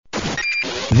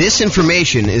This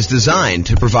information is designed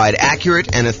to provide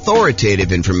accurate and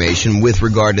authoritative information with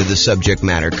regard to the subject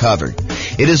matter covered.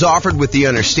 It is offered with the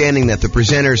understanding that the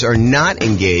presenters are not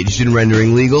engaged in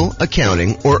rendering legal,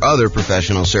 accounting, or other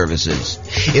professional services.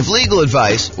 If legal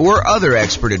advice or other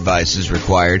expert advice is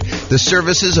required, the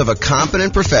services of a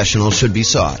competent professional should be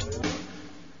sought.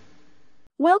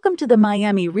 Welcome to the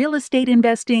Miami Real Estate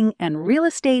Investing and Real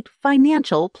Estate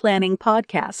Financial Planning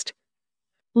Podcast.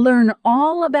 Learn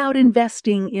all about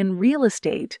investing in real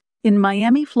estate in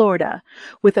Miami, Florida,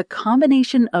 with a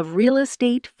combination of real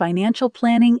estate financial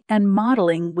planning and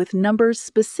modeling with numbers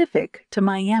specific to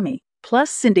Miami, plus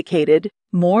syndicated,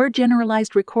 more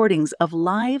generalized recordings of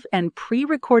live and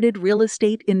pre-recorded real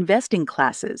estate investing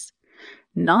classes,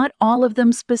 not all of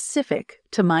them specific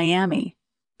to Miami.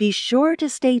 Be sure to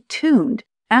stay tuned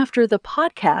after the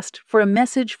podcast for a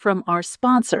message from our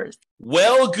sponsors.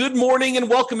 Well, good morning and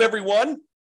welcome, everyone.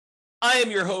 I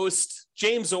am your host,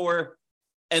 James Orr,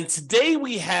 and today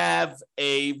we have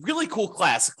a really cool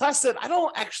class, a class that I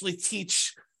don't actually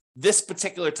teach this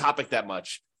particular topic that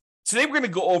much. Today we're going to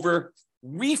go over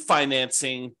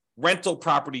refinancing rental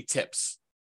property tips.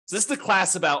 So this is the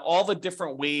class about all the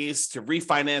different ways to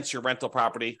refinance your rental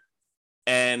property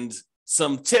and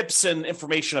some tips and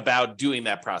information about doing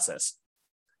that process.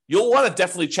 You'll want to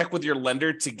definitely check with your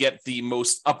lender to get the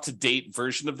most up-to-date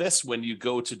version of this when you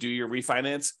go to do your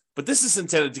refinance. But this is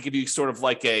intended to give you sort of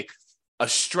like a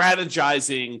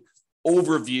strategizing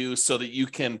overview so that you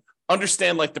can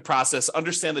understand like the process,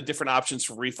 understand the different options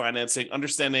for refinancing,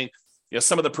 understanding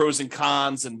some of the pros and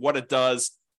cons and what it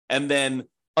does, and then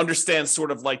understand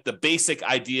sort of like the basic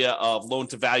idea of loan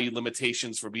to value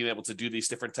limitations for being able to do these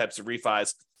different types of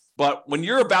refis. But when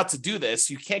you're about to do this,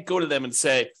 you can't go to them and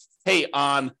say, hey,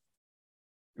 on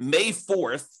May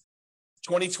 4th,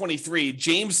 2023,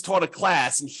 James taught a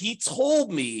class and he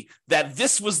told me that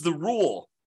this was the rule.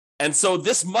 And so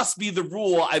this must be the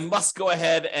rule. I must go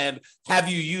ahead and have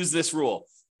you use this rule.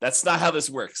 That's not how this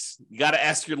works. You got to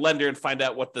ask your lender and find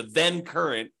out what the then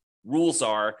current rules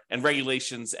are and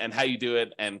regulations and how you do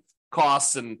it and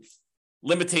costs and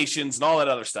limitations and all that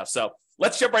other stuff. So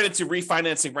let's jump right into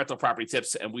refinancing rental property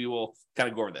tips and we will kind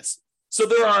of go over this. So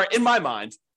there are, in my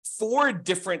mind, 4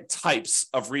 different types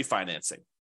of refinancing.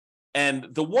 And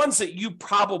the ones that you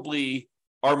probably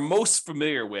are most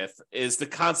familiar with is the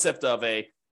concept of a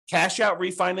cash out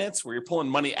refinance where you're pulling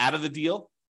money out of the deal,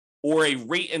 or a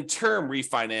rate and term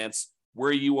refinance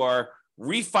where you are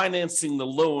refinancing the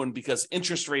loan because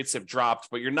interest rates have dropped,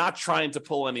 but you're not trying to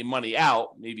pull any money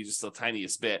out, maybe just the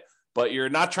tiniest bit, but you're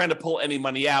not trying to pull any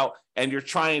money out and you're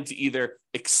trying to either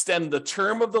extend the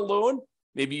term of the loan.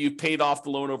 Maybe you paid off the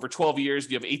loan over 12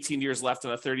 years. You have 18 years left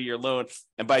on a 30-year loan.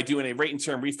 And by doing a rate and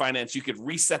term refinance, you could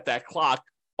reset that clock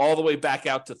all the way back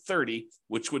out to 30,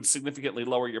 which would significantly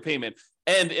lower your payment.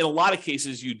 And in a lot of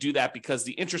cases, you do that because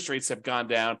the interest rates have gone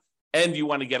down and you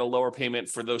want to get a lower payment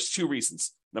for those 2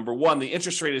 reasons. Number 1, the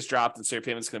interest rate has dropped and so your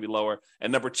payment's going to be lower.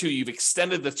 And number 2, you've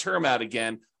extended the term out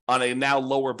again on a now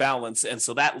lower balance. And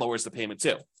so that lowers the payment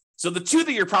too. So the 2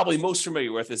 that you're probably most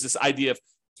familiar with is this idea of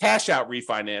cash out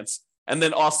refinance. And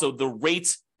then also the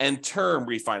rate and term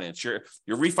refinance. You're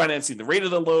refinancing the rate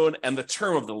of the loan and the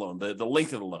term of the loan, the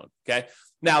length of the loan, okay?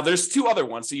 Now, there's 2 other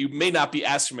ones that you may not be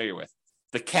as familiar with.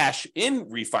 The cash in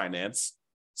refinance.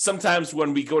 Sometimes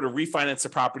when we go to refinance a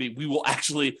property, we will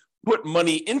actually put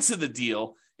money into the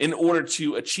deal in order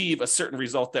to achieve a certain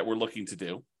result that we're looking to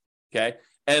do, okay?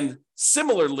 And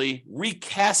similarly,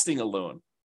 recasting a loan.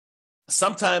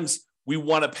 Sometimes we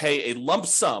want to pay a lump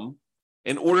sum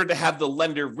in order to have the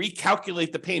lender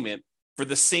recalculate the payment for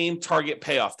the same target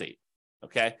payoff date,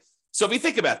 okay? So if you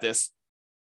think about this,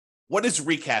 what is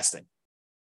recasting?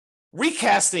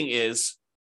 Recasting is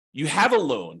you have a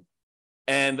loan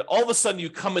and all of a sudden you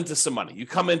come into some money. You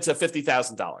come into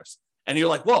 $50,000 and you're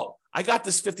like, whoa, I got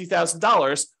this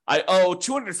 $50,000. I owe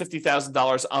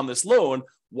 $250,000 on this loan.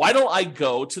 Why don't I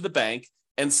go to the bank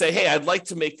and say, hey, I'd like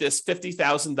to make this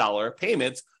 $50,000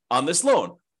 payment on this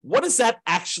loan? What does that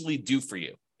actually do for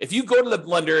you? If you go to the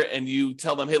lender and you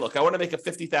tell them, hey, look, I want to make a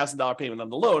 $50,000 payment on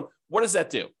the loan, what does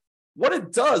that do? What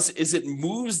it does is it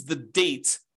moves the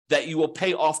date that you will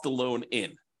pay off the loan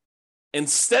in.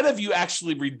 Instead of you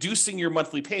actually reducing your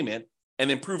monthly payment and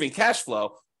improving cash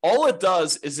flow, all it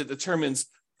does is it determines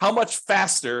how much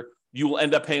faster you will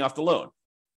end up paying off the loan.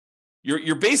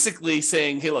 You're basically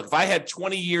saying, hey, look, if I had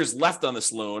 20 years left on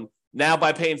this loan, now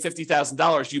by paying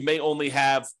 $50,000, you may only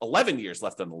have 11 years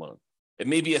left on the loan. It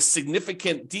may be a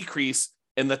significant decrease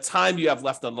in the time you have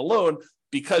left on the loan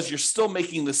because you're still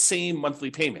making the same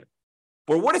monthly payment.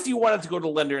 But what if you wanted to go to the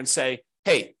lender and say,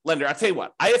 hey, lender, I'll tell you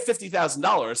what, I have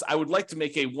 $50,000. I would like to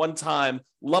make a one-time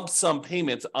lump sum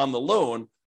payment on the loan.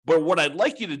 But what I'd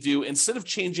like you to do, instead of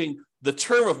changing the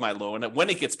term of my loan and when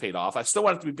it gets paid off, I still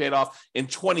want it to be paid off in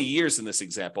 20 years in this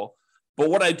example. But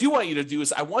what I do want you to do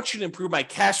is I want you to improve my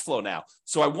cash flow now.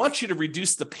 So I want you to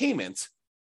reduce the payment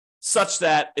such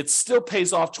that it still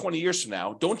pays off 20 years from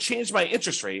now. Don't change my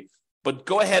interest rate, but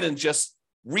go ahead and just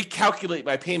recalculate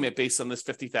my payment based on this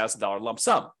 $50,000 lump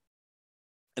sum.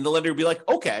 And the lender would be like,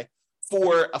 okay,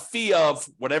 for a fee of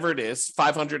whatever it is,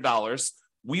 $500,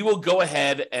 we will go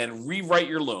ahead and rewrite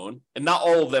your loan. And not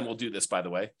all of them will do this, by the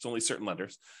way. It's only certain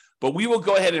lenders. But we will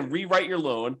go ahead and rewrite your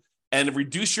loan and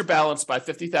reduce your balance by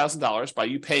 $50,000 by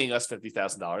you paying us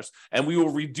 $50,000. And we will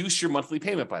reduce your monthly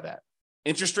payment by that.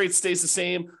 Interest rate stays the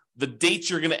same. The date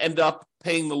you're going to end up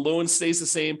paying the loan stays the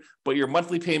same, but your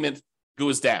monthly payment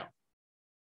goes down.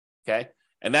 Okay?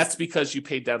 And that's because you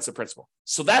paid down some principal.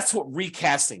 So that's what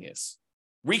recasting is.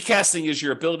 Recasting is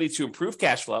your ability to improve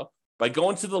cash flow by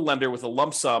going to the lender with a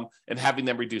lump sum and having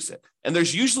them reduce it. And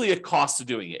there's usually a cost to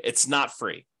doing it. It's not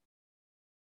free.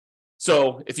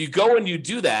 So if you go and you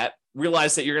do that,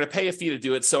 realize that you're going to pay a fee to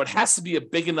do it. So it has to be a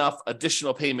big enough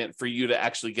additional payment for you to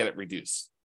actually get it reduced.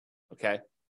 Okay.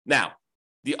 Now,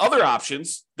 the other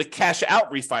options, the cash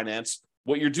out refinance,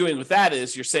 what you're doing with that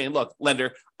is you're saying, look,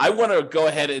 lender, I want to go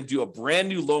ahead and do a brand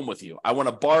new loan with you. I want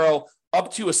to borrow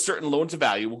up to a certain loan to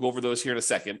value. We'll go over those here in a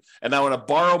second. And I want to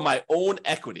borrow my own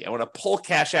equity. I want to pull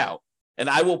cash out and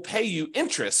I will pay you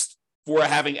interest for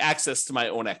having access to my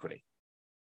own equity.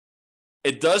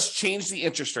 It does change the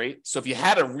interest rate. So if you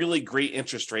had a really great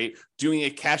interest rate, doing a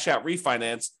cash out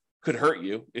refinance could hurt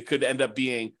you. It could end up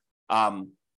being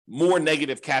more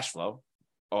negative cash flow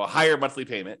or a higher monthly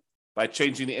payment by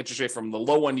changing the interest rate from the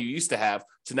low one you used to have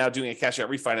to now doing a cash out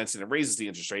refinance, and it raises the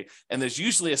interest rate. And there's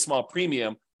usually a small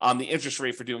premium on the interest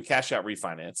rate for doing cash out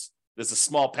refinance. There's a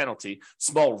small penalty,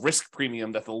 small risk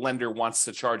premium that the lender wants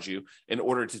to charge you in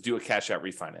order to do a cash out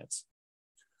refinance.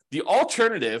 The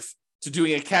alternative to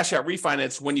doing a cash out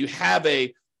refinance, when you have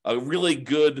a really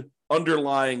good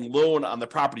underlying loan on the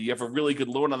property, you have a really good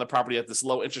loan on the property at this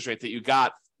low interest rate that you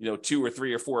got, 2 or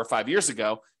 3 or 4 or 5 years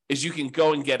ago, is you can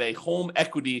go and get a home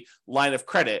equity line of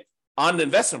credit on an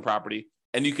investment property,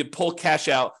 and you could pull cash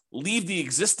out, leave the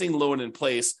existing loan in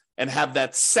place, and have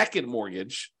that second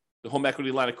mortgage, the home equity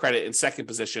line of credit, in second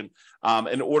position,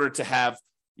 in order to have,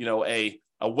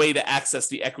 a way to access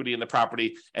the equity in the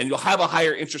property. And you'll have a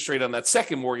higher interest rate on that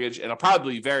second mortgage, and it'll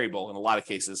probably be variable in a lot of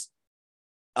cases.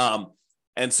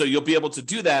 And so you'll be able to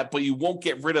do that, but you won't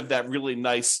get rid of that really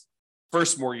nice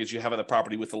first mortgage you have on the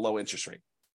property with a low interest rate.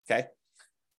 Okay.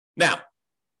 Now,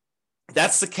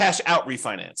 that's the cash out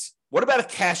refinance. What about a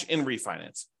cash in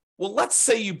refinance? Well, let's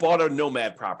say you bought a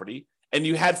Nomad property and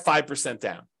you had 5%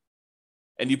 down,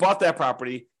 and you bought that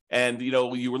property, and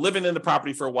you were living in the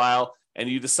property for a while, and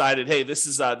you decided, hey, this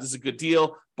is a good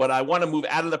deal, but I want to move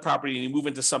out of the property, and you move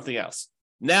into something else.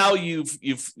 Now you've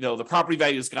the property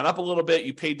value has gone up a little bit.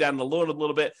 You paid down the loan a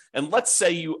little bit, and let's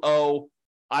say you owe,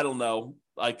 I don't know,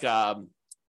 like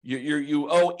you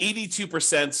owe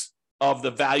 82% of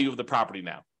the value of the property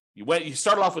now. You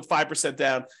started off with 5%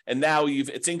 down, and now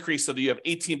it's increased so that you have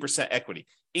 18% equity,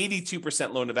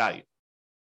 82% loan to value.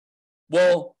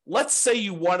 Well, let's say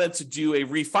you wanted to do a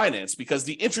refinance because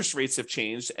the interest rates have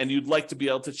changed, and you'd like to be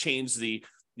able to change the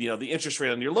interest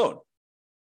rate on your loan.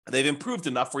 They've improved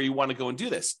enough where you want to go and do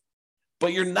this,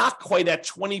 but you're not quite at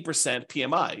 20%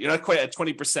 PMI. You're not quite at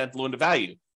 20% loan to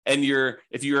value, and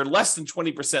if you're less than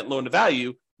 20% loan to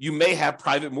value, you may have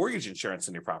private mortgage insurance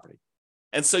in your property.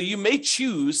 And so you may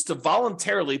choose to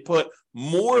voluntarily put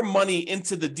more money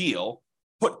into the deal,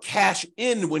 put cash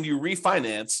in when you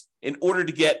refinance in order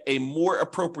to get a more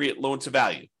appropriate loan to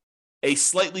value, a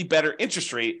slightly better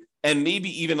interest rate, and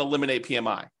maybe even eliminate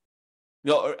PMI.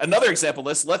 Another example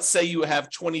is, let's say you have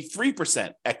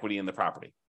 23% equity in the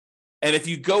property. And if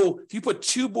you put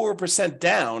 2% more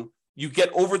down, you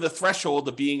get over the threshold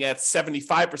of being at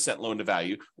 75% loan to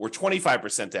value or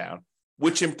 25% down,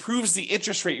 which improves the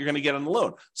interest rate you're going to get on the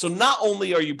loan. So not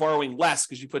only are you borrowing less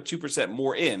because you put 2%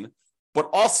 more in, but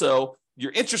also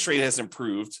your interest rate has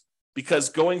improved, because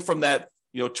going from that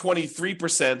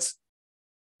 23%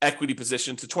 equity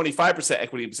position to 25%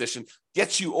 equity position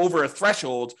gets you over a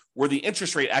threshold where the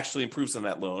interest rate actually improves on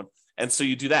that loan. And so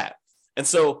you do that. And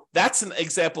so that's an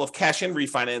example of cash in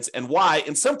refinance, and why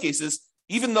in some cases,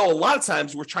 even though a lot of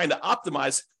times we're trying to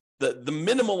optimize the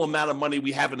minimal amount of money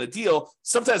we have in a deal,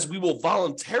 sometimes we will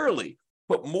voluntarily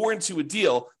put more into a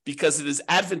deal because it is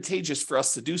advantageous for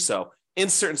us to do so in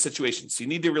certain situations. So you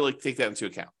need to really take that into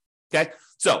account. Okay.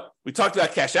 So we talked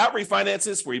about cash out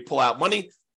refinances where you pull out money.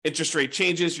 interest rate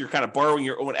changes, you're kind of borrowing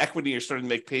your own equity, you're starting to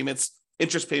make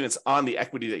interest payments on the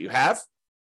equity that you have.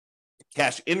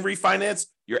 Cash in refinance,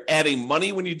 you're adding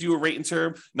money when you do a rate and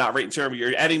term, not rate and term.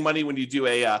 You're adding money when you do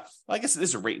I guess it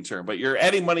is a rate and term, but you're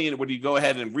adding money when you go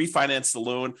ahead and refinance the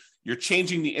loan. You're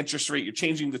changing the interest rate. You're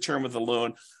changing the term of the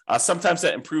loan. Sometimes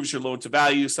that improves your loan to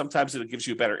value. Sometimes it gives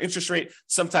you a better interest rate.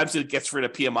 Sometimes it gets rid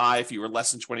of PMI if you were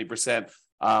less than 20%,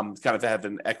 kind of have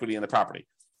an equity in the property.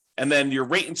 And then your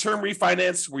rate and term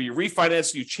refinance, where you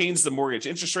refinance, you change the mortgage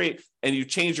interest rate and you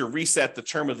change or reset the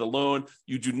term of the loan.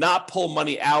 You do not pull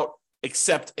money out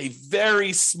except a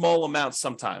very small amount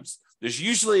sometimes. There's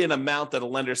usually an amount that a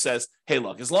lender says, hey,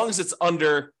 look, as long as it's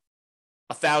under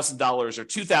 $1,000 or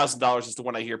 $2,000 is the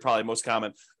one I hear probably most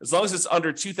common. As long as it's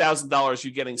under $2,000,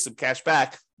 you're getting some cash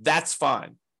back, that's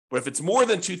fine. But if it's more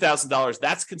than $2,000,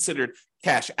 that's considered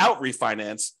cash out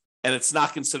refinance, and it's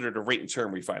not considered a rate and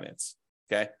term refinance,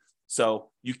 okay?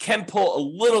 So you can pull a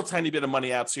little tiny bit of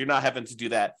money out, so you're not having to do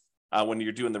that when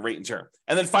you're doing the rate and term.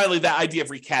 And then finally, that idea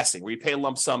of recasting, where you pay a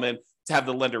lump sum in to have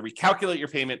the lender recalculate your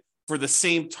payment for the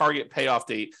same target payoff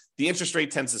date. The interest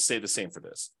rate tends to stay the same for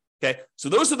this. Okay, so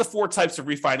those are the 4 types of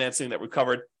refinancing that we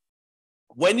covered.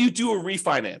 When you do a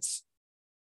refinance,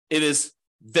 it is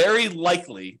very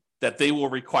likely that they will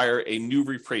require a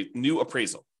new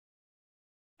appraisal.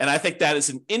 And I think that is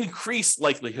an increased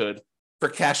likelihood for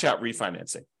cash out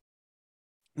refinancing.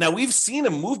 Now, we've seen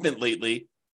a movement lately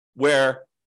where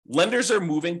lenders are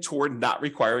moving toward not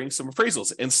requiring some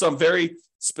appraisals in some very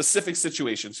specific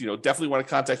situations. Definitely want to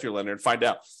contact your lender and find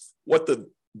out what the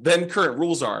then current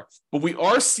rules are. But we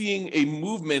are seeing a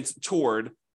movement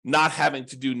toward not having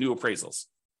to do new appraisals.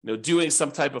 Doing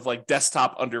some type of like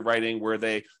desktop underwriting where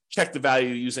they check the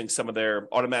value using some of their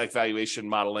automatic valuation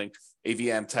modeling,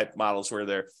 AVM type models where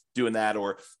they're doing that.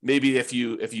 Or maybe if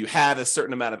you had a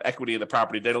certain amount of equity in the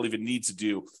property, they don't even need to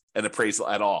do an appraisal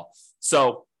at all.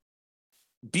 So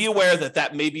be aware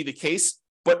that may be the case,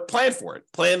 but plan for it.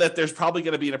 Plan that there's probably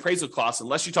going to be an appraisal cost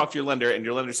unless you talk to your lender and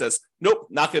your lender says, nope,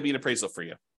 not going to be an appraisal for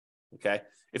you. Okay.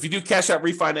 If you do cash out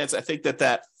refinance, I think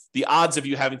that the odds of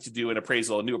you having to do a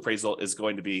new appraisal is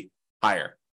going to be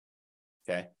higher.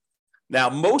 Okay. Now,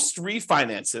 most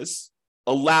refinances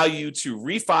allow you to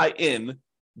refi in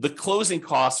the closing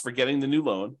costs for getting the new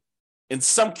loan. In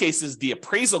some cases, the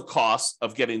appraisal costs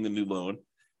of getting the new loan.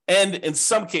 And in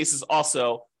some cases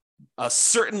also, a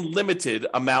certain limited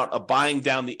amount of buying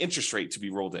down the interest rate to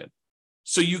be rolled in.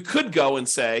 So you could go and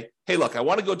say, hey, look, I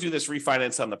want to go do this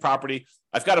refinance on the property.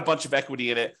 I've got a bunch of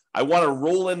equity in it. I want to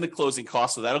roll in the closing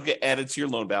costs, so that'll get added to your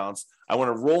loan balance. I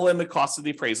want to roll in the cost of the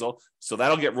appraisal, so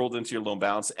that'll get rolled into your loan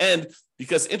balance. And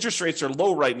because interest rates are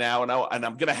low right now, and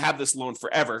I'm going to have this loan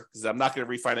forever because I'm not going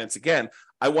to refinance again,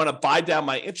 I want to buy down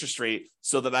my interest rate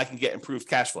so that I can get improved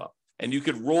cash flow. And you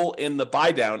could roll in the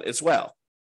buy down as well.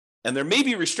 And there may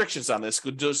be restrictions on this,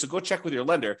 so go check with your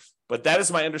lender. But that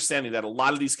is my understanding that a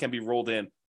lot of these can be rolled in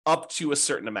up to a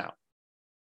certain amount.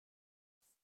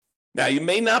 Now, you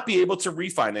may not be able to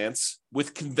refinance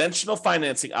with conventional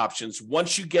financing options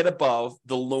once you get above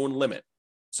the loan limit.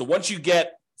 So once you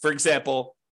get, for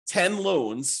example, 10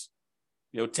 loans,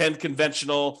 10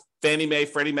 conventional Fannie Mae,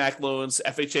 Freddie Mac loans,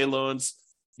 FHA loans,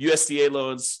 USDA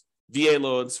loans, VA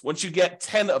loans, once you get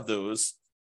 10 of those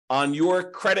on your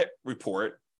credit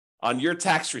report, on your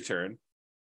tax return,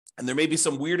 and there may be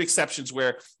some weird exceptions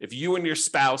where if you and your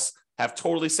spouse have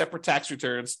totally separate tax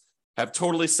returns, have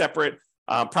totally separate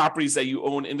properties that you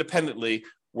own independently,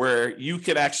 where you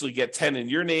could actually get 10 in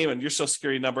your name and your social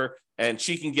security number, and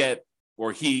she can get,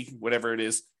 or he, whatever it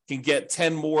is, can get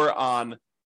 10 more on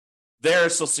their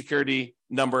social security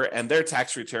number and their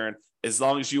tax return, as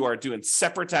long as you are doing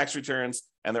separate tax returns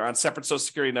and they're on separate social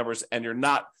security numbers and you're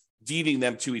not deeding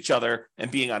them to each other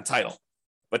and being on title.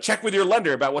 But check with your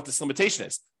lender about what this limitation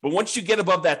is. But once you get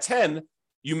above that 10,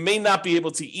 you may not be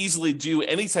able to easily do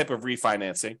any type of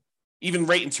refinancing, even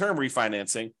rate and term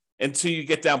refinancing, until you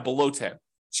get down below 10.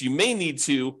 So you may need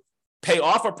to pay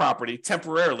off a property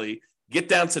temporarily, get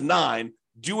down to 9,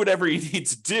 do whatever you need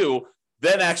to do,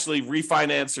 then actually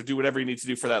refinance or do whatever you need to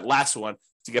do for that last one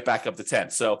to get back up to 10.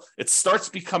 So it starts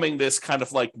becoming this kind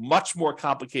of like much more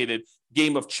complicated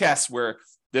game of chess where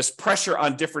there's pressure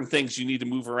on different things you need to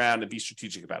move around and be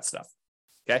strategic about stuff.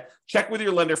 Okay. Check with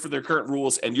your lender for their current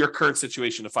rules and your current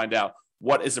situation to find out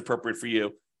what is appropriate for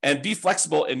you, and be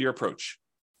flexible in your approach.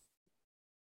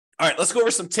 All right, let's go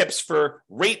over some tips for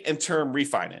rate and term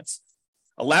refinance.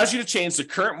 Allows you to change the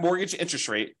current mortgage interest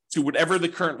rate to whatever the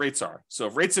current rates are. So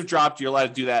if rates have dropped, you're allowed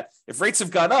to do that. If rates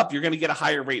have gone up, you're going to get a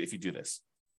higher rate if you do this.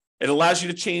 It allows you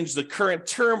to change the current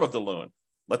term of the loan.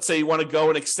 Let's say you want to go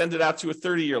and extend it out to a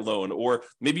 30-year loan, or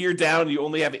maybe you're down, you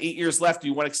only have 8 years left,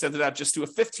 you want to extend it out just to a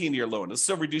 15-year loan. It'll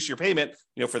still reduce your payment,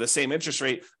 for the same interest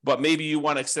rate, but maybe you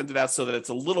want to extend it out so that it's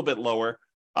a little bit lower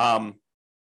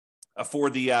for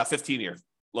the 15-year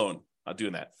loan,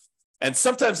 doing that. And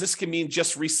sometimes this can mean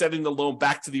just resetting the loan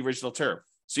back to the original term.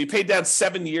 So you paid down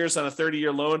 7 years on a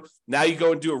 30-year loan. Now you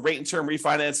go and do a rate and term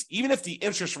refinance. Even if the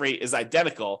interest rate is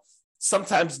identical,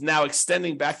 sometimes now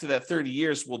extending back to that 30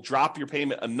 years will drop your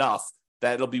payment enough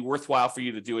that it'll be worthwhile for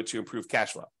you to do it to improve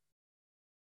cash flow.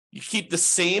 You keep the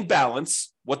same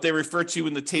balance, what they refer to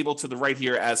in the table to the right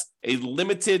here as a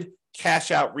limited cash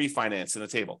out refinance in the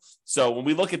table. So when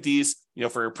we look at these,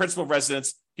 for your principal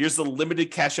residence, here's the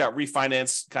limited cash out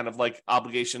refinance, kind of like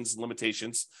obligations and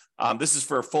limitations. This is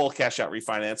for a full cash out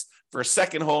refinance. For a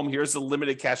second home, here's the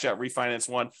limited cash out refinance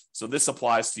one. So this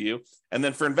applies to you. And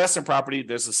then for investment property,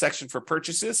 there's a section for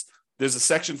purchases. There's a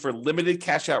section for limited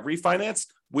cash out refinance,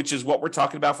 which is what we're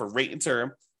talking about for rate and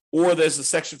term. Or there's a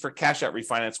section for cash out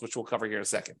refinance, which we'll cover here in a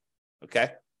second.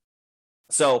 Okay.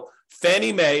 So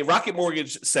Fannie Mae, Rocket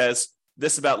Mortgage says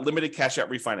this about limited cash out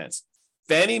refinance.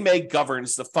 Fannie Mae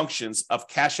governs the functions of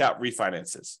cash out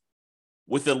refinances.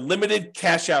 With a limited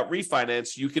cash out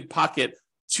refinance, you could pocket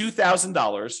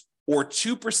 $2,000 or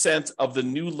 2% of the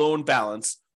new loan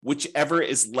balance, whichever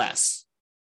is less.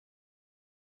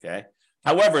 Okay.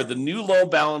 However, the new loan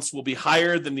balance will be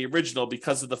higher than the original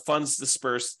because of the funds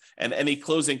dispersed and any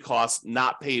closing costs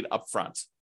not paid upfront.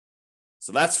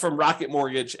 So that's from Rocket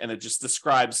Mortgage, and it just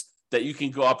describes that you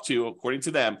can go up to, according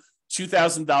to them,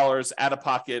 $2,000 out of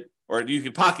pocket, or you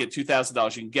can pocket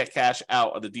 $2,000. You can get cash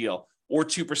out of the deal, or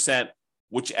 2%,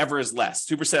 whichever is less,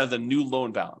 2% of the new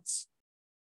loan balance.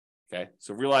 Okay,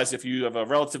 so realize if you have a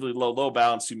relatively low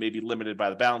balance, you may be limited by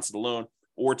the balance of the loan,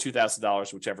 or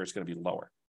 $2,000, whichever is going to be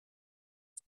lower.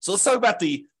 So let's talk about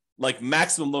the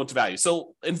maximum loan to value.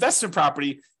 So investment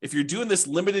property, if you're doing this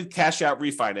limited cash out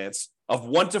refinance of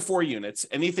 1 to 4 units,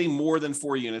 anything more than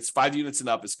 4 units, 5 units and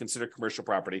up is considered commercial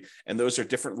property. And those are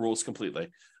different rules completely.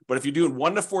 But if you're doing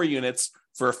 1 to 4 units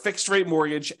for a fixed rate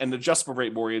mortgage and adjustable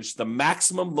rate mortgage, the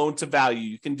maximum loan to value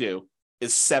you can do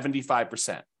is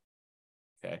 75%.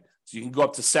 Okay. So you can go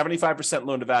up to 75%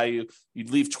 loan to value.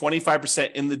 You'd leave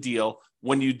 25% in the deal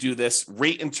when you do this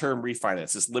rate and term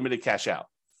refinance, this limited cash out.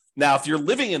 Now, if you're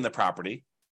living in the property,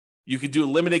 you could do a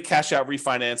limited cash out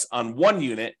refinance on 1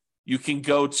 unit. You can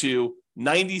go to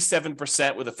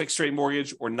 97% with a fixed rate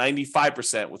mortgage or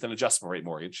 95% with an adjustable rate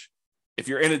mortgage. If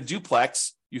you're in a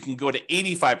duplex, you can go to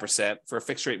 85% for a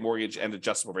fixed rate mortgage and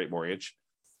adjustable rate mortgage.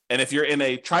 And if you're in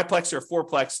a triplex or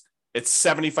fourplex, it's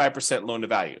 75% loan to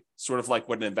value, sort of like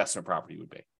what an investment property would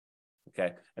be.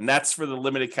 Okay. And that's for the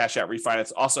limited cash out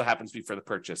refinance. Also happens to be for the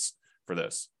purchase for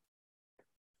those.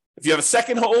 If you have a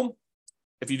second home,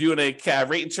 if you're doing a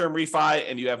rate and term refi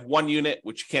and you have 1 unit,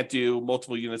 which you can't do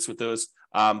multiple units with those,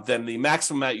 then the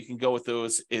maximum amount you can go with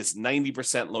those is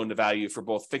 90% loan to value for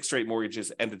both fixed rate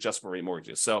mortgages and adjustable rate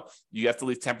mortgages. So you have to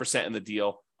leave 10% in the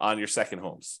deal on your second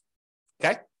homes.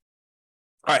 Okay.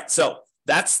 All right. So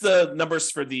that's the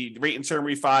numbers for the rate and term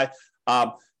refi.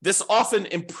 This often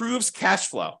improves cash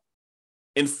flow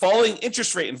in falling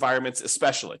interest rate environments,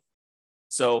 especially.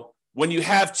 So when you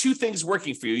have 2 things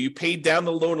working for you, you paid down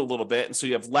the loan a little bit, and so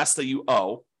you have less that you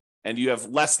owe, and you have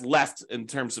less left in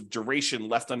terms of duration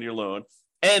left on your loan.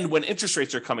 And when interest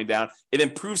rates are coming down, it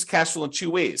improves cash flow in 2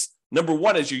 ways. Number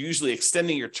one is you're usually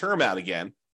extending your term out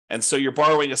again, and so you're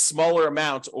borrowing a smaller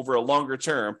amount over a longer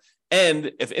term.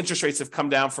 And if interest rates have come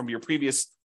down from your previous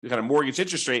kind of mortgage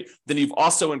interest rate, then you've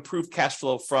also improved cash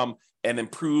flow from an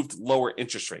improved lower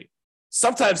interest rate.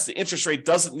 Sometimes the interest rate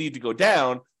doesn't need to go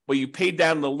down, but you paid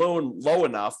down the loan low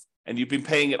enough and you've been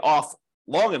paying it off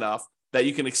long enough that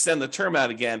you can extend the term out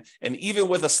again. And even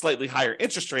with a slightly higher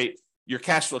interest rate, your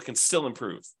cash flow can still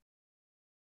improve.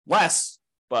 Less,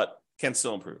 but can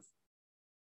still improve.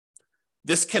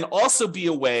 This can also be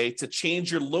a way to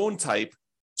change your loan type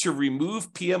to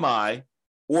remove PMI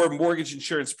or mortgage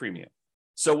insurance premium.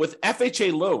 So with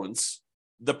FHA loans,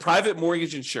 the private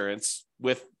mortgage insurance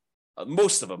with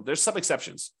most of them, there's some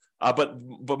exceptions, but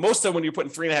most of them, when you're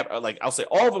putting 3.5%, I'll say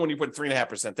all of them when you're putting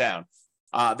 3.5% down,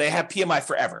 they have PMI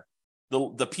forever.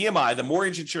 The PMI, the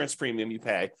mortgage insurance premium you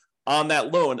pay on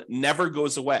that loan never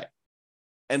goes away.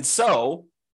 And so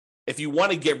if you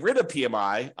want to get rid of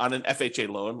PMI on an FHA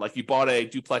loan, like you bought a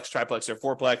duplex, triplex, or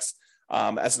fourplex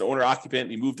as an owner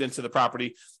occupant, you moved into the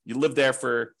property, you lived there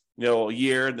for a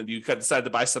year, and then you decide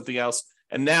to buy something else.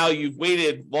 And now you've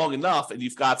waited long enough and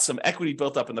you've got some equity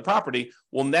built up in the property.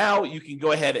 Well, now you can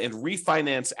go ahead and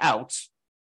refinance out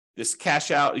this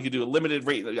cash out. You can do a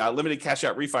limited cash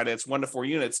out refinance, 1 to 4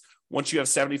 units, once you have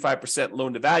 75%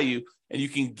 loan to value, and you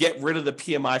can get rid of the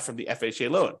PMI from the FHA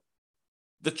loan.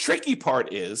 The tricky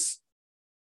part is,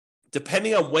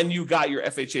 depending on when you got your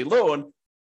FHA loan,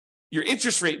 your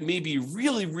interest rate may be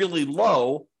really, really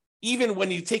low, even when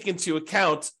you take into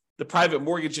account the private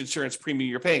mortgage insurance premium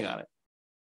you're paying on it.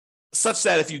 Such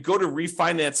that if you go to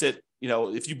refinance it,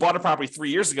 if you bought a property 3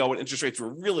 years ago when interest rates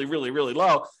were really, really, really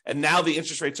low, and now the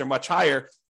interest rates are much higher,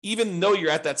 even though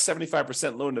you're at that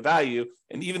 75% loan to value,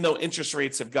 and even though interest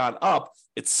rates have gone up,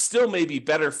 it still may be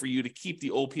better for you to keep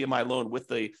the old PMI loan with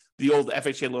the old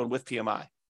FHA loan with PMI.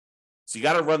 So you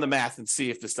got to run the math and see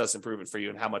if this does improve it for you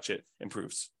and how much it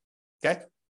improves. Okay?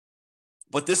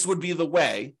 But this would be the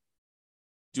way,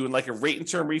 doing like a rate and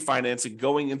term refinance and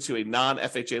going into a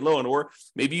non-FHA loan, or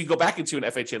maybe you go back into an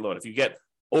FHA loan. If you get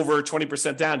over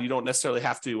 20% down, you don't necessarily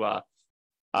have to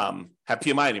have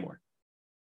PMI anymore.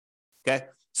 Okay,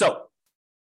 so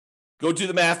go do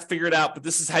the math, figure it out. But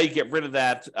this is how you get rid of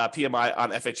that PMI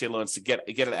on FHA loans to get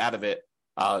it out of it,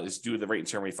 is do the rate and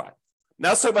term refi. Now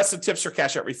let's talk about some tips for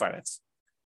cash out refinance.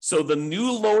 So the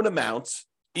new loan amount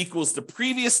equals the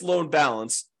previous loan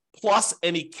balance plus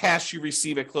any cash you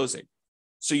receive at closing.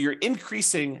 So you're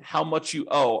increasing how much you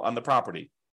owe on the property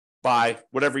by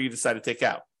whatever you decide to take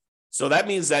out. So that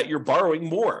means that you're borrowing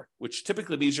more, which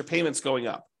typically means your payment's going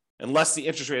up, unless the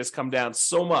interest rate has come down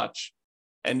so much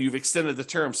and you've extended the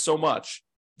term so much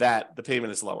that the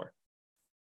payment is lower.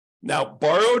 Now,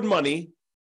 borrowed money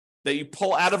that you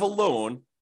pull out of a loan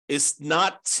is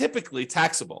not typically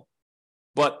taxable,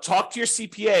 but talk to your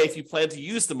CPA if you plan to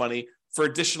use the money for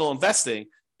additional investing,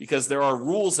 because there are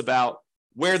rules about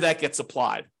where that gets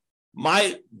applied.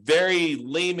 My very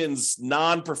layman's,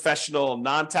 non-professional,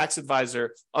 non-tax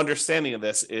advisor understanding of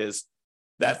this is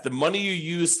that the money you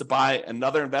use to buy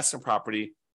another investment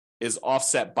property is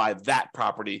offset by that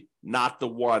property, not the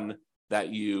one that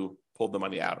you pulled the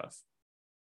money out of.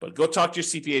 But go talk to your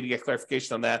CPA to get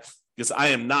clarification on that, because I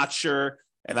am not sure,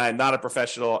 and I am not a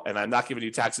professional, and I'm not giving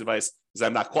you tax advice because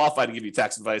I'm not qualified to give you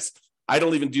tax advice. I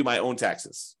don't even do my own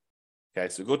taxes. Okay,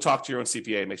 so go talk to your own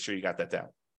CPA and make sure you got that down.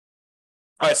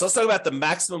 All right, so let's talk about the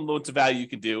maximum loan to value you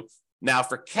can do now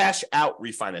for cash out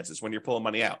refinances when you're pulling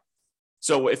money out.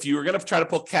 So if you were going to try to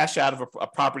pull cash out of a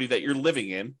property that you're living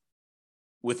in,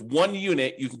 with one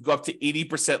unit, you can go up to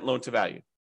 80% loan to value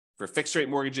for fixed rate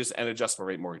mortgages and adjustable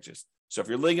rate mortgages. So if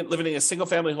you're living in a single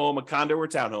family home, a condo or a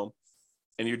townhome,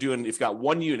 and if you've got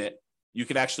one unit, you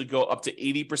can actually go up to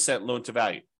 80% loan to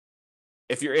value.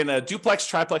 If you're in a duplex,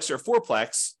 triplex, or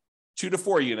fourplex, 2 to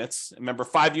 4 units, remember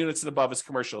 5 units and above is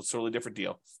commercial, it's a totally different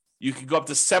deal. You can go up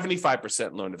to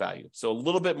 75% loan to value. So a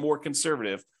little bit more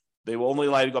conservative. They will only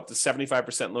allow you to go up to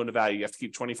 75% loan to value. You have to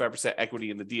keep 25% equity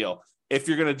in the deal if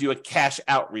you're going to do a cash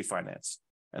out refinance.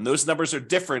 And those numbers are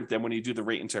different than when you do the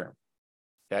rate and term.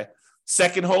 Okay.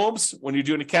 Second homes, when you're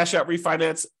doing a cash out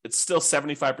refinance, it's still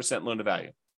 75% loan to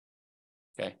value.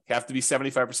 Okay. You have to be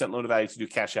 75% loan to value to do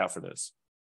cash out for those.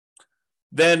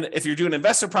 Then if you're doing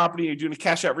investment property, you're doing a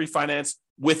cash out refinance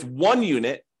with one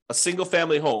unit, a single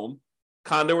family home,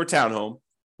 condo or townhome,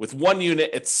 with one unit,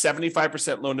 it's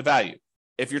 75% loan to value.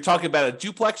 If you're talking about a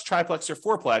duplex, triplex, or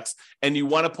fourplex, and you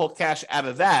want to pull cash out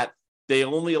of that, they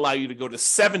only allow you to go to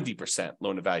 70%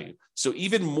 loan to value. So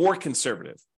even more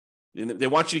conservative. They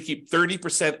want you to keep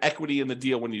 30% equity in the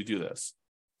deal when you do this.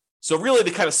 So really,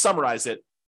 to kind of summarize it,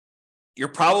 you're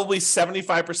probably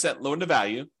 75% loan to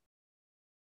value,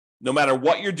 no matter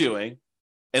what you're doing,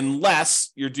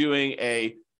 unless you're doing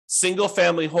a single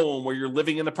family home where you're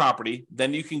living in the property,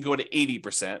 then you can go to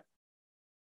 80%.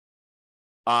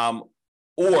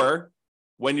 Or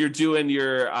when you're doing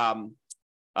your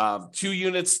 2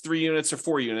 units, 3 units, or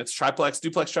 4 units, triplex,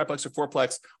 duplex, triplex, or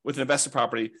fourplex with an investment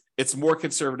property, it's more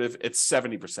conservative. It's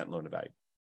 70% loan to value.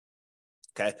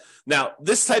 Okay. Now,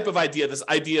 this type of idea, this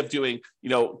idea of doing,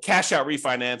 cash out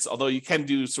refinance, although you can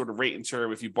do sort of rate and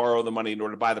term if you borrow the money in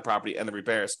order to buy the property and the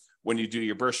repairs when you do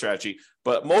your burst strategy.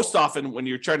 But most often when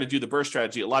you're trying to do the burst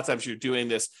strategy, a lot of times you're doing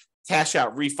this cash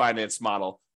out refinance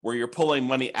model where you're pulling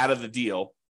money out of the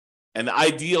deal. And the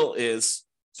ideal is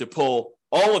to pull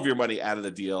all of your money out of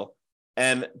the deal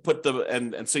and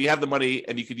and so you have the money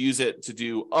and you could use it to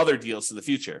do other deals in the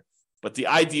future. But the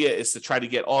idea is to try to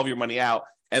get all of your money out.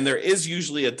 And there is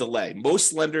usually a delay.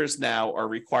 Most lenders now are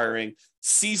requiring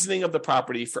seasoning of the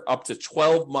property for up to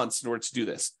 12 months in order to do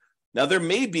this. Now, there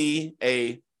may be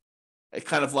a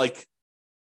kind of like,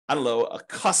 a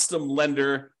custom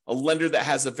lender, a lender that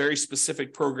has a very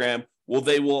specific program. Well,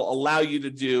 they will allow you to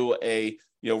do a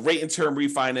rate and term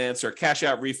refinance or cash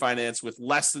out refinance with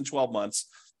less than 12 months.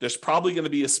 there's probably going to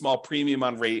be a small premium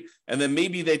on rate. And then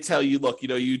maybe they tell you, look,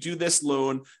 you do this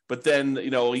loan, but then,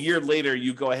 a year later,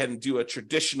 you go ahead and do a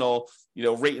traditional,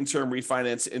 rate and term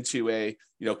refinance into a,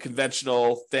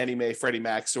 conventional Fannie Mae, Freddie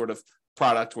Mac sort of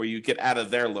product where you get out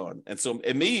of their loan. And so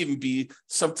it may even be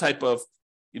some type of,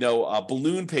 a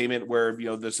balloon payment where,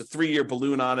 there's a 3-year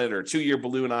balloon on it or a 2-year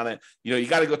balloon on it. You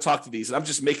got to go talk to these. And I'm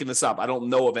just making this up. I don't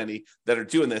know of any that are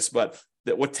doing this, but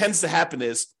what tends to happen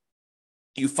is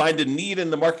you find a need in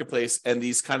the marketplace and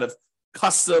these kind of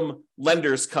custom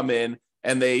lenders come in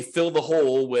and they fill the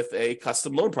hole with a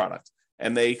custom loan product.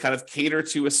 And they kind of cater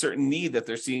to a certain need that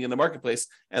they're seeing in the marketplace.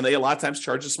 And they a lot of times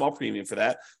charge a small premium for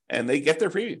that. And they get their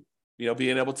premium,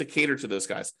 being able to cater to those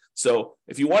guys. So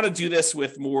if you want to do this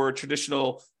with more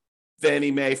traditional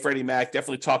Fannie Mae, Freddie Mac,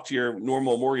 definitely talk to your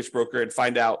normal mortgage broker and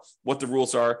find out what the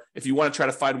rules are. If you want to try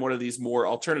to find one of these more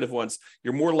alternative ones,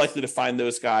 you're more likely to find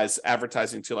those guys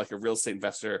advertising to like a real estate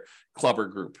investor club or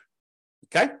group.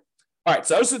 Okay. All right.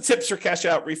 So those are the tips for cash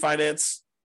out refinance.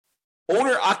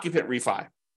 Owner occupant refi.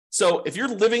 So if you're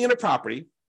living in a property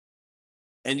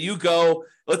and you go,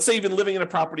 let's say you've been living in a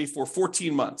property for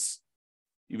 14 months,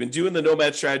 you've been doing the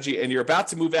nomad strategy and you're about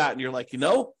to move out and you're like,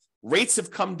 rates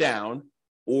have come down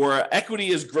or equity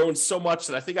has grown so much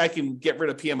that I think I can get rid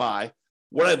of PMI.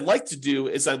 What I'd like to do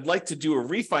is I'd like to do a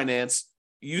refinance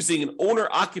using an owner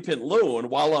occupant loan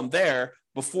while I'm there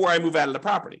before I move out of the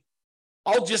property.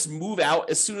 I'll just move out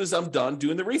as soon as I'm done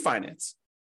doing the refinance.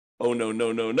 Oh,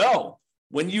 no.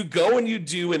 When you go and you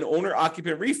do an owner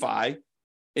occupant refi,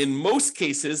 in most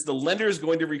cases, the lender is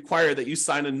going to require that you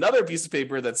sign another piece of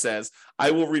paper that says,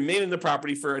 I will remain in the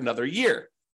property for another year.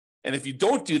 And if you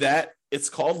don't do that, it's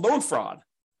called loan fraud.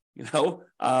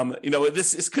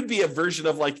 This could be a version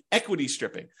of like equity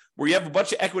stripping, where you have a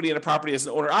bunch of equity in a property as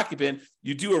an owner occupant.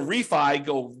 You do a refi,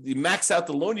 you max out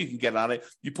the loan you can get on it.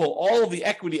 You pull all of the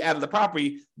equity out of the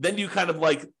property. Then you kind of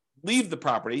like leave the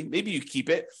property. Maybe you keep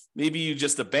it. Maybe you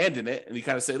just abandon it. And you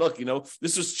kind of say, look,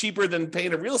 this was cheaper than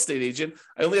paying a real estate agent.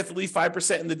 I only have to leave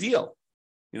 5% in the deal.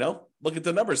 Look at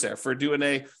the numbers there for doing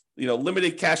a,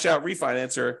 limited cash out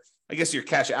refinance, or I guess your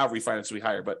cash out refinance will be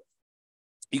higher, but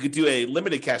you could do a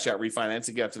limited cash out refinance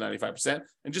and get up to 95%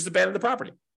 and just abandon the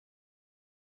property.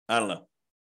 I don't know.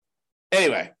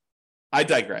 Anyway, I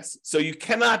digress. So you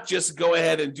cannot just go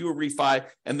ahead and do a refi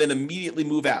and then immediately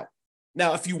move out.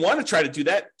 Now, if you want to try to do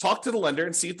that, talk to the lender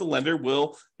and see if the lender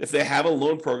will, if they have a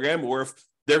loan program or if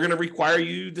they're going to require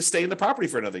you to stay in the property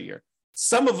for another year.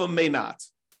 Some of them may not.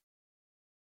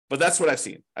 But that's what I've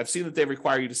seen. I've seen that they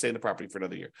require you to stay in the property for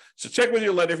another year. So check with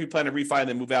your lender if you plan to refi and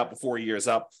then move out before a year is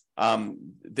up.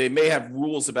 They may have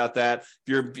rules about that.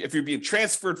 If you're being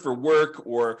transferred for work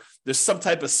or there's some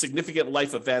type of significant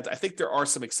life event, I think there are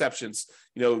some exceptions.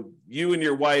 You and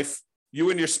your wife, you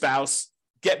and your spouse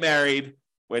get married.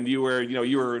 When you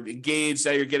were engaged,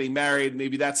 now you're getting married.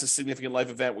 Maybe that's a significant life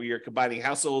event where you're combining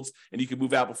households and you can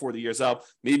move out before the year's up.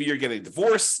 Maybe you're getting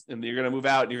divorced and you're going to move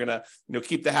out and you're going to,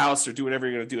 keep the house or do whatever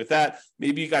you're going to do with that.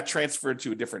 Maybe you got transferred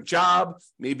to a different job.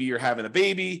 Maybe you're having a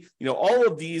baby. All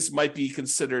of these might be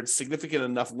considered significant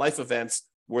enough life events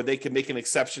where they can make an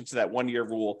exception to that 1-year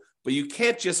rule. But you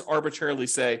can't just arbitrarily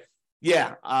say,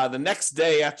 the next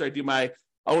day after I do my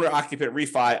owner occupant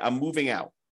refi, I'm moving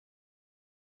out.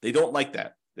 They don't like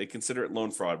that. They consider it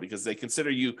loan fraud because they consider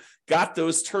you got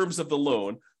those terms of the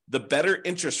loan, the better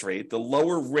interest rate, the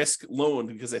lower risk loan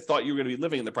because they thought you were going to be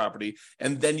living in the property,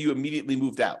 and then you immediately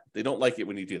moved out. They don't like it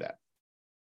when you do that.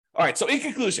 All right, so in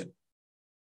conclusion,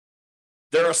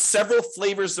 there are several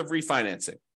flavors of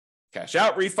refinancing. Cash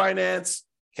out refinance,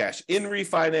 cash in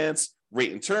refinance,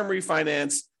 rate and term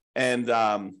refinance, and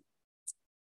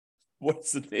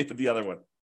what's the name of the other one?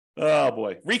 Oh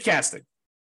boy, recasting.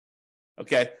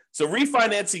 Okay, so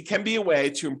refinancing can be a way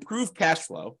to improve cash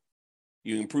flow.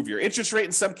 You improve your interest rate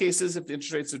in some cases. If the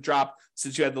interest rates have dropped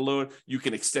since you had the loan, you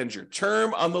can extend your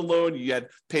term on the loan. You had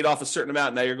paid off a certain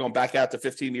amount. Now you're going back out to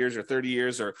 15 years or 30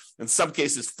 years, or in some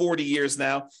cases, 40 years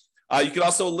now. You can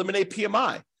also eliminate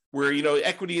PMI, where,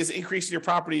 equity is increasing your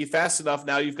property fast enough.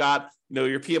 Now you've got,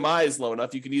 your PMI is low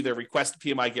enough. You can either request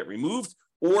PMI get removed,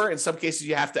 or in some cases,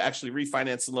 you have to actually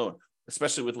refinance the loan,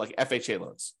 especially with like FHA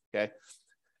loans. Okay.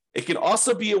 It can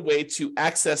also be a way to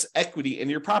access equity in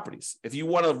your properties. If you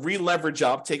want to re-leverage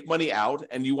up, take money out,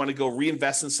 and you want to go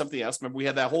reinvest in something else. Remember, we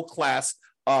had that whole class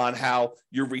on how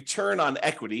your return on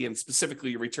equity, and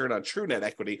specifically your return on true net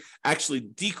equity, actually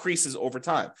decreases over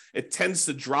time. It tends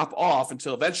to drop off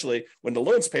until eventually, when the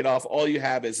loan's paid off, all you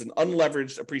have is an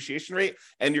unleveraged appreciation rate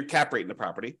and your cap rate in the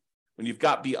property. When you've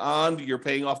got beyond your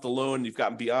paying off the loan, you've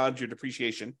gotten beyond your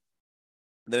depreciation,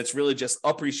 then it's really just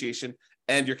appreciation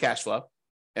and your cash flow.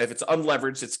 And if it's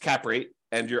unleveraged, it's cap rate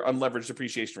and your unleveraged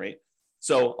depreciation rate.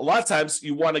 So a lot of times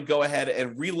you want to go ahead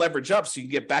and re-leverage up so you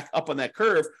can get back up on that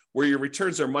curve where your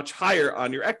returns are much higher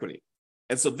on your equity.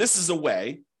 And so this is a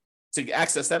way to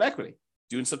access that equity,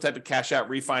 doing some type of cash out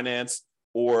refinance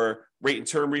or rate and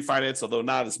term refinance, although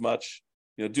not as much.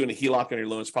 Doing a HELOC on your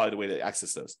loan is probably the way to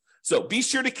access those. So be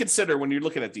sure to consider when you're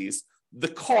looking at these, the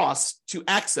cost to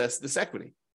access this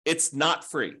equity. It's not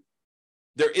free.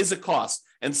 There is a cost.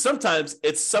 And sometimes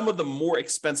it's some of the more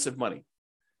expensive money.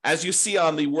 As you see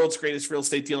on the World's Greatest Real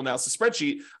Estate Deal Analysis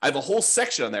spreadsheet, I have a whole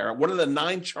section on there. One of the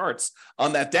 9 charts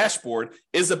on that dashboard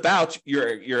is about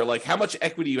your like how much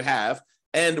equity you have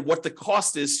and what the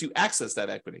cost is to access that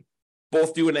equity.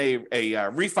 Both doing a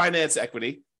refinance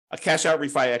equity, a cash out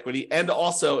refi equity, and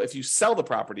also if you sell the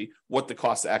property, what the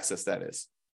cost to access that is.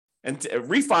 And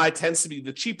refi tends to be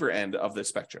the cheaper end of the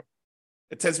spectrum.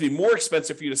 It tends to be more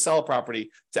expensive for you to sell a property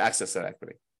to access that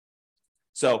equity.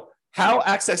 So how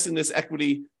accessing this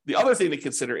equity, the other thing to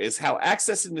consider is how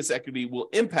accessing this equity will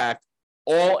impact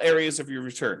all areas of your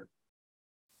return.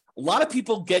 A lot of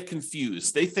people get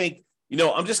confused. They think,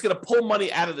 I'm just going to pull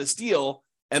money out of this deal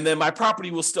and then my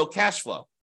property will still cash flow.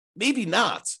 Maybe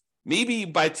not. Maybe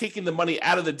by taking the money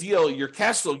out of the deal, your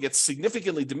cash flow gets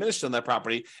significantly diminished on that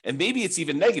property, and maybe it's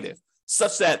even negative,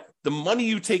 such that the money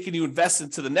you take and you invest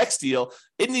into the next deal,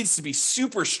 it needs to be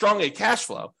super strong at cash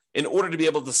flow in order to be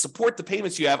able to support the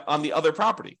payments you have on the other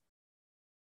property.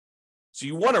 So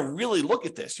you want to really look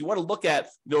at this. You want to look at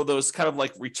those kind of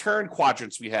like return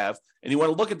quadrants we have, and you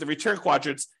want to look at the return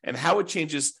quadrants and how it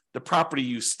changes the property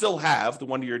you still have, the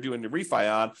one you're doing the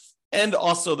refi on, and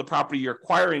also the property you're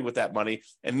acquiring with that money,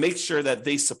 and make sure that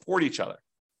they support each other.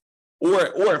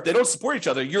 Or if they don't support each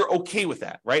other, you're okay with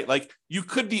that, right? Like you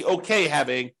could be okay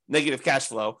having negative cash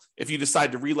flow if you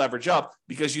decide to re-leverage up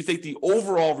because you think the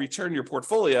overall return in your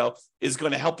portfolio is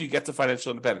going to help you get to financial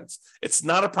independence. It's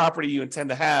not a property you intend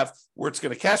to have where it's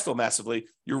going to cash flow massively.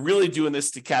 You're really doing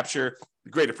this to capture the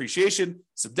great appreciation,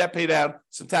 some debt pay down,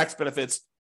 some tax benefits,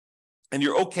 and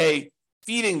you're okay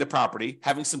feeding the property,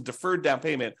 having some deferred down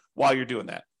payment while you're doing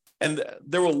that. And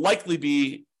there will likely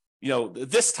be,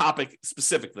 this topic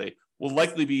specifically will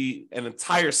likely be an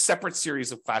entire separate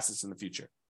series of classes in the future.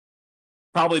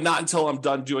 Probably not until I'm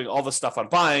done doing all the stuff on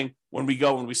buying when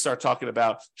we start talking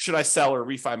about should I sell or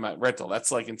refi my rental.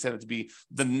 That's like intended to be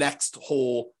the next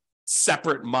whole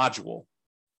separate module,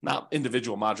 not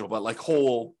individual module, but like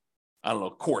whole,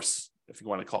 course, if you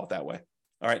want to call it that way.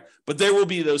 All right. But there will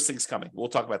be those things coming. We'll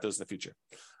talk about those in the future.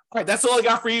 All right. That's all I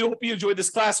got for you. Hope you enjoyed this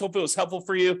class. Hope it was helpful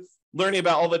for you, learning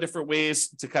about all the different ways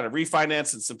to kind of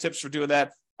refinance and some tips for doing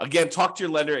that. Again, talk to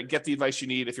your lender and get the advice you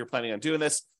need if you're planning on doing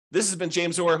this. This has been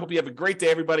James Orr. Hope you have a great day,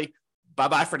 everybody.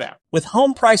 Bye-bye for now. With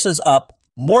home prices up,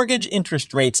 mortgage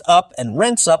interest rates up, and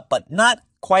rents up, but not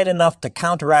quite enough to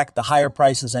counteract the higher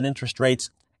prices and interest rates,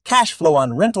 cash flow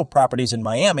on rental properties in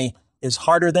Miami is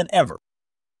harder than ever.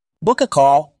 Book a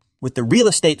call with the Real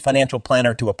Estate Financial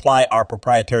Planner to apply our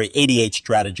proprietary 88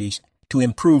 strategies to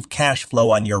improve cash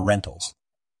flow on your rentals.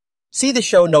 See the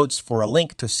show notes for a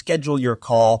link to schedule your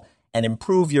call and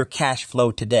improve your cash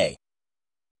flow today.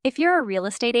 If you're a real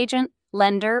estate agent,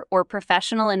 lender, or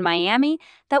professional in Miami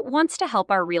that wants to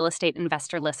help our real estate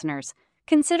investor listeners,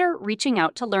 consider reaching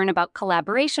out to learn about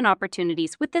collaboration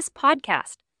opportunities with this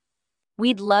podcast.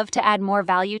 We'd love to add more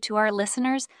value to our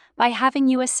listeners by having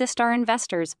you assist our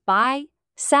investors buy,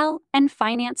 sell, and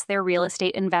finance their real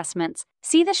estate investments.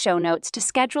 See the show notes to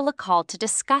schedule a call to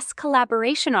discuss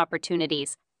collaboration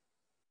opportunities.